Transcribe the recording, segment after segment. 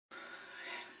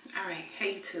Alright,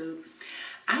 hey YouTube.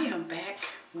 I am back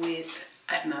with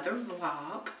another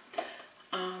vlog.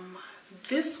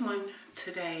 This one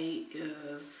today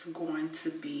is going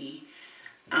to be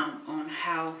on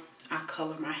how I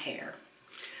color my hair.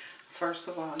 First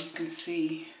of all, you can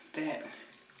see that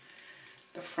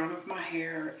the front of my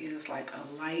hair is like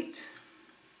a light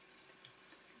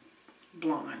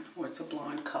blonde, or it's a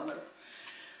blonde color.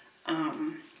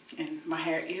 And my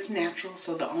hair is natural,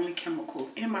 so the only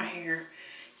chemicals in my hair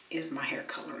is my hair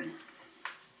coloring.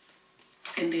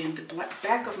 And then the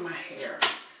back of my hair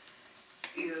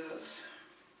is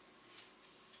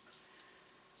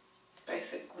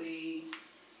basically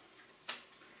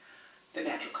the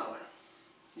natural color,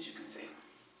 as you can see.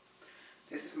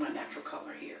 This is my natural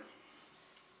color here.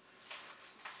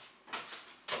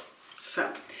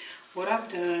 So what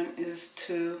I've done is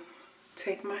to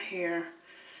take my hair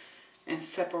and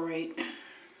separate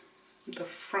the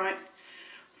front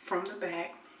from the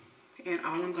back, and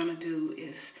all I'm going to do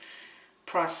is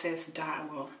process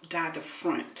dye the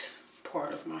front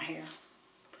part of my hair.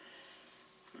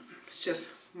 It's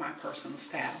just my personal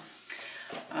style.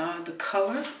 The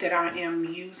color that I am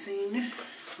using,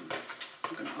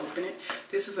 I'm going to open it.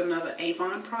 This is another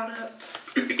Avon product.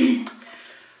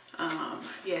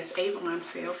 Yes, Avon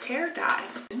sells hair dye.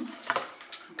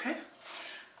 Okay.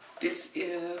 This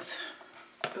is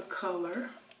the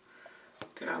color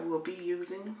that I will be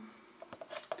using.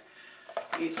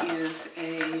 It is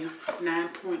a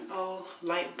 9.0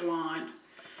 light blonde.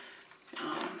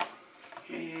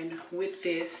 And with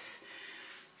this,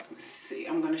 let's see,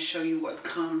 I'm going to show you what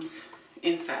comes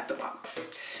inside the box.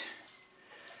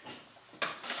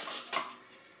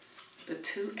 The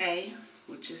 2A,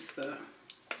 which is the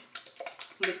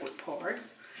liquid part.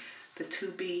 The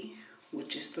 2B,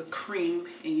 which is the cream,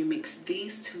 and you mix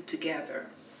these two together.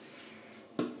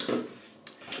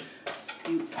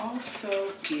 You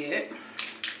also get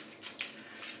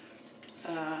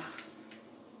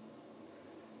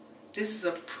this is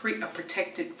a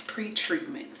protected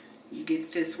pre-treatment. You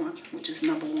get this one, which is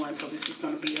number 1. So this is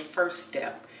going to be your first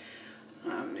step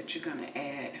that you're going to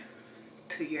add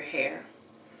to your hair,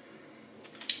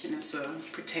 and it's a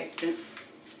protectant.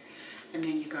 And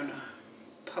then you're going to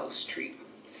post-treat.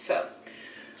 So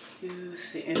you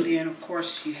see, and then of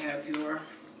course you have your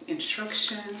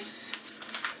instructions,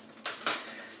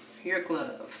 your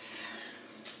gloves.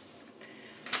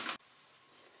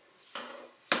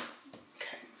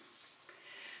 Okay.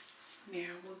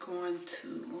 Now we're going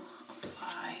to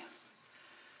apply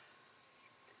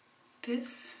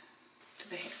this to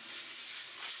the hair.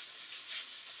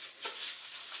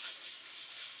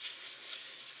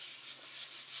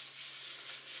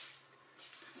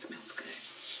 Smells good.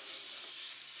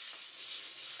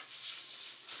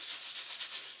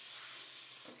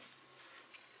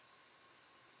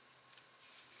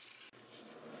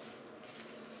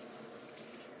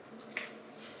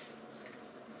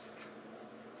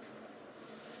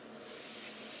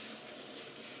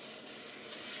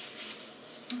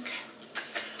 Okay,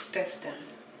 that's done.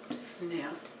 So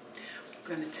now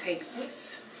we're going to take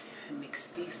this and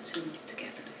mix these two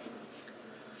together.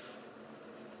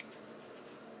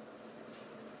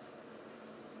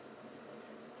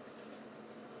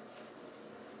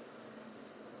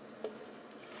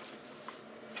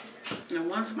 Now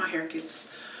once my hair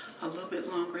gets a little bit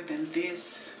longer than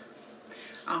this,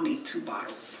 I'll need 2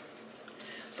 bottles.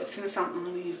 But since I'm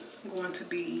only going to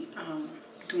be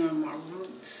doing my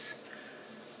roots,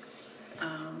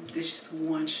 this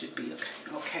one should be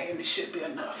okay, and it should be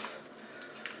enough.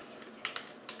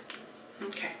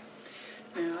 Okay,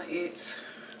 now it's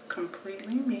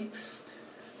completely mixed,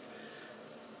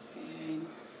 and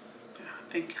I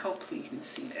think hopefully you can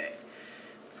see that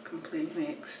it's completely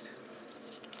mixed.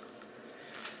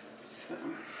 So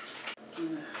I'm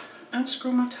going to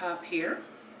unscrew my top here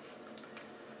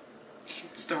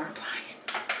and start applying.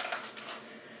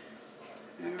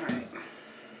 Alright.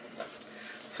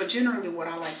 So generally what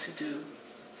I like to do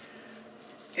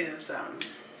is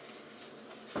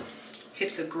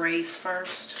hit the grays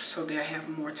first so that I have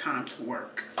more time to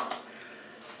work.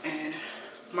 And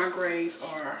my grays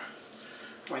are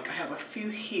like, I have a few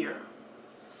here,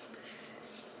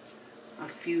 a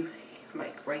few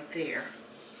like right there.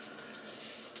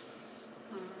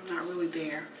 Not really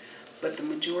there, but the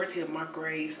majority of my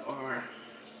grays are,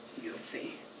 you'll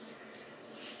see,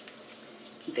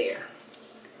 there.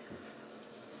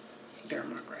 They're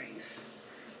my grays.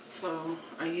 So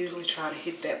I usually try to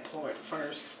hit that part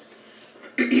first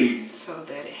so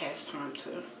that it has time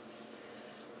to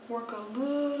work a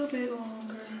little bit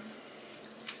longer.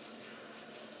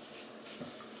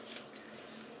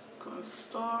 Gonna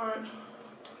start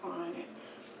applying it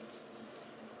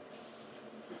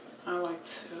start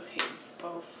to hit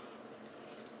both.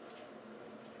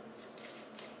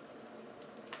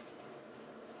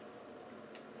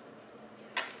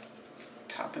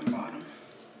 Top and bottom.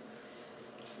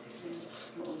 And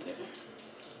smooth it.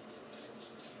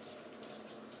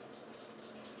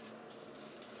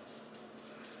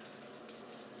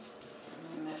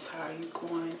 And that's how you're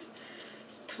going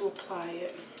to apply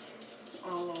it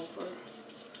all over.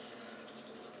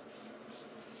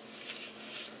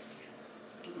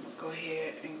 I'm going to go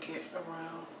ahead and get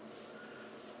around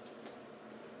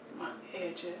my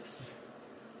edges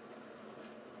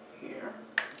here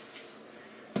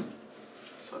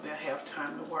so that I have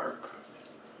time to work.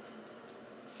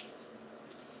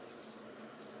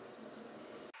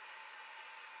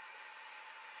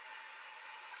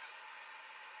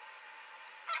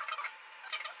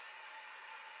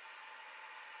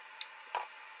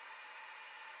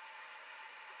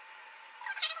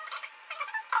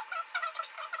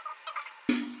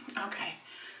 Okay,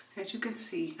 as you can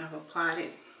see, I've applied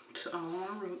it to all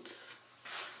my roots.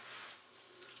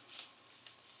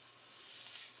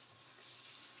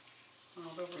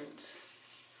 All the roots.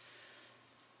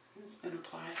 It's been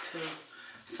applied to,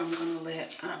 so I'm gonna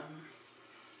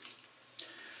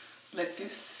let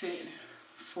this sit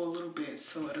for a little bit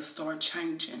so it'll start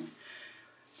changing,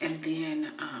 and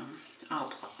then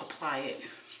I'll apply it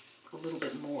a little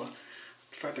bit more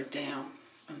further down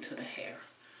onto the hair.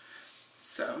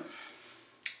 So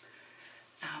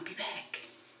I'll be back.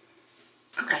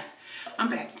 Okay, I'm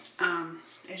back.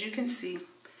 As you can see,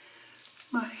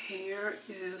 my hair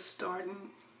is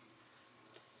starting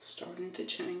to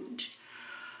change.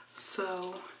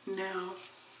 So now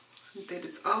that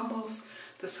it's almost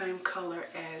the same color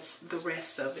as the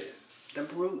rest of it, the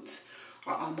roots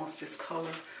are almost this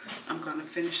color, I'm going to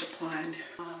finish applying.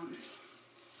 I'm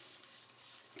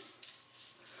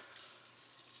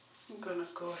going to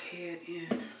go ahead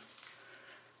and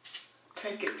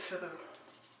take it to the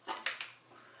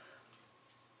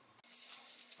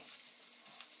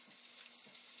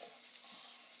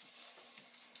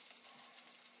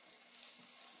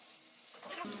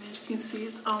as you can see,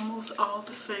 it's almost all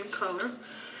the same color.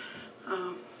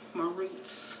 My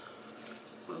roots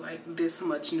were like this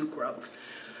much new growth.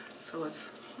 So it's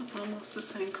almost the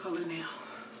same color now.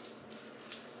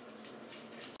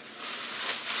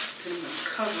 Then I'm going to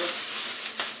cover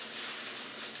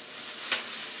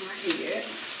my head.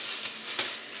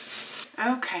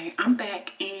 Okay, I'm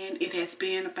back, and it has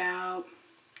been about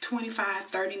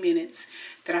 25-30 minutes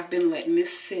that I've been letting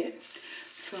this sit.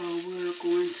 So we're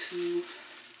going to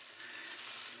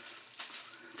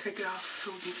take it off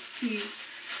so we can see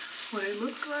what it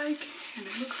looks like. And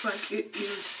it looks like it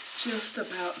is just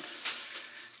about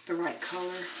the right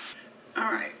color.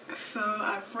 Alright, so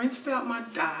I've rinsed out my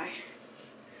dye.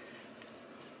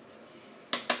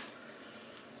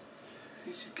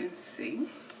 As you can see,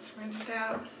 it's rinsed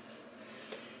out.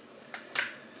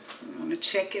 You want to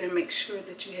check it and make sure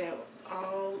that you have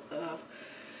all of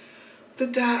the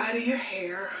dye out of your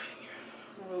hair,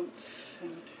 your roots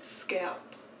and scalp.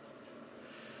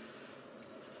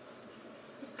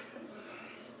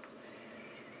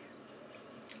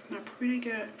 I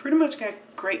pretty much got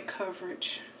great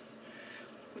coverage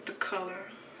with the color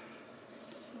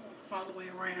all the way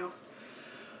around.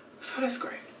 So that's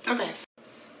great. Okay.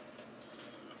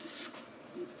 It's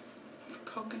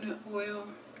coconut oil.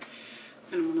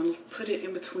 And I'm going to put it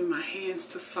in between my hands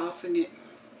to soften it.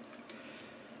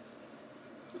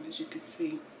 And as you can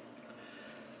see,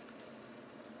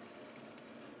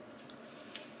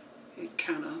 it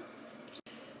kind of,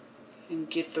 and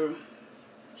get to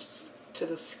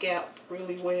the scalp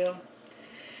really well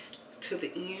to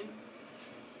the end.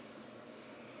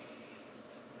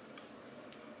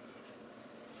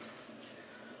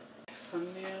 So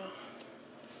now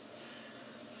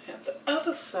I have the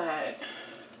other side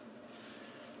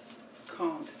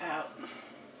combed out.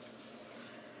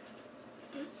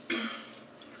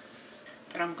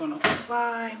 What I'm going to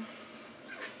apply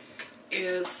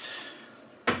is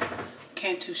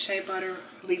Cantu Shea Butter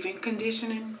Leave-In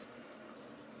Conditioning.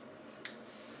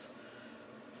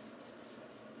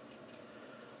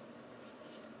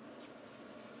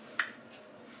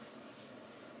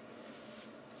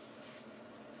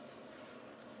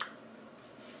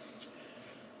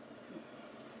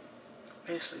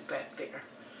 Especially back there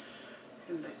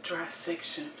in the dry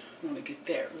section. I want to get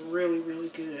that really, really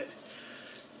good.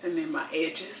 And then my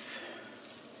edges.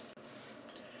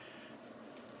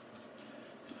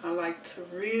 I like to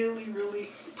really, really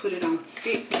put it on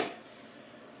thick,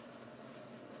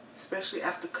 especially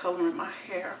after coloring my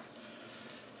hair.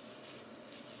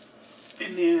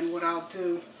 And then what I'll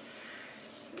do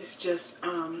is just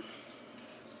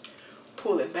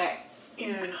pull it back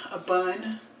in a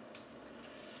bun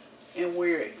and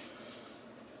wear it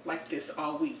like this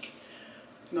all week.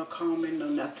 No combing, no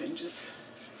nothing. Just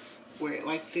wear it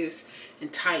like this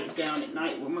and tie it down at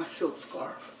night with my silk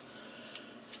scarf.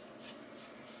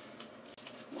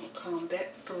 So I'm going to comb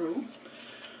that through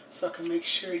so I can make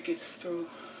sure it gets through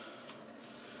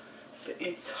the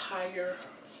entire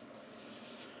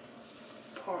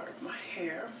part of my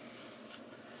hair.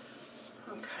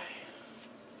 Okay.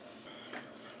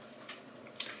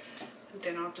 And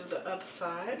then I'll do the other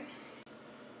side.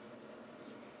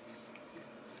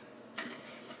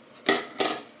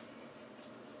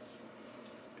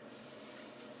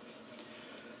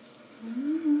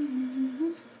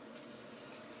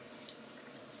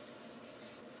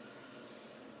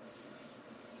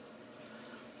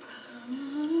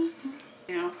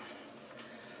 Now,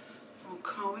 I'll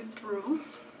comb it through.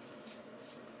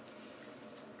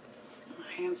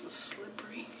 My hands are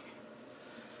slippery.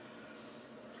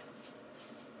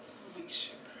 Make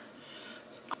sure.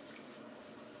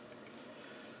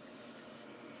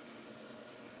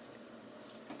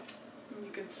 And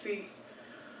you can see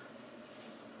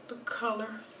the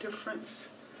color difference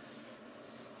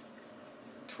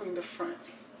between the front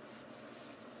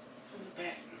and the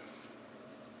back.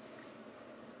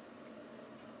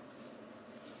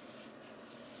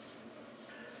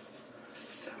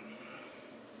 So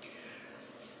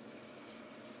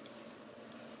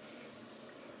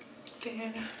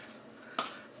then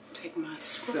take my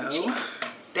scrunchie. So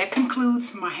that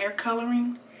concludes my hair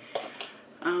coloring,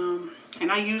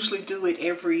 and I usually do it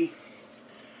every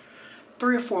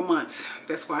 3 or 4 months.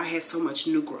 That's why I had so much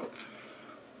new growth.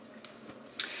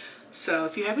 So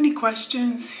if you have any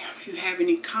questions, if you have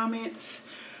any comments,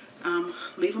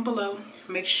 leave them below.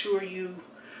 Make sure you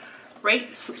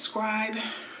rate, subscribe,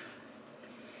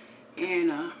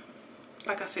 and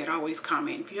like I said, always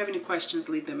comment. If you have any questions,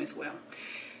 leave them as well.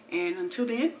 And until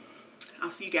then,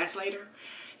 I'll see you guys later,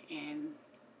 and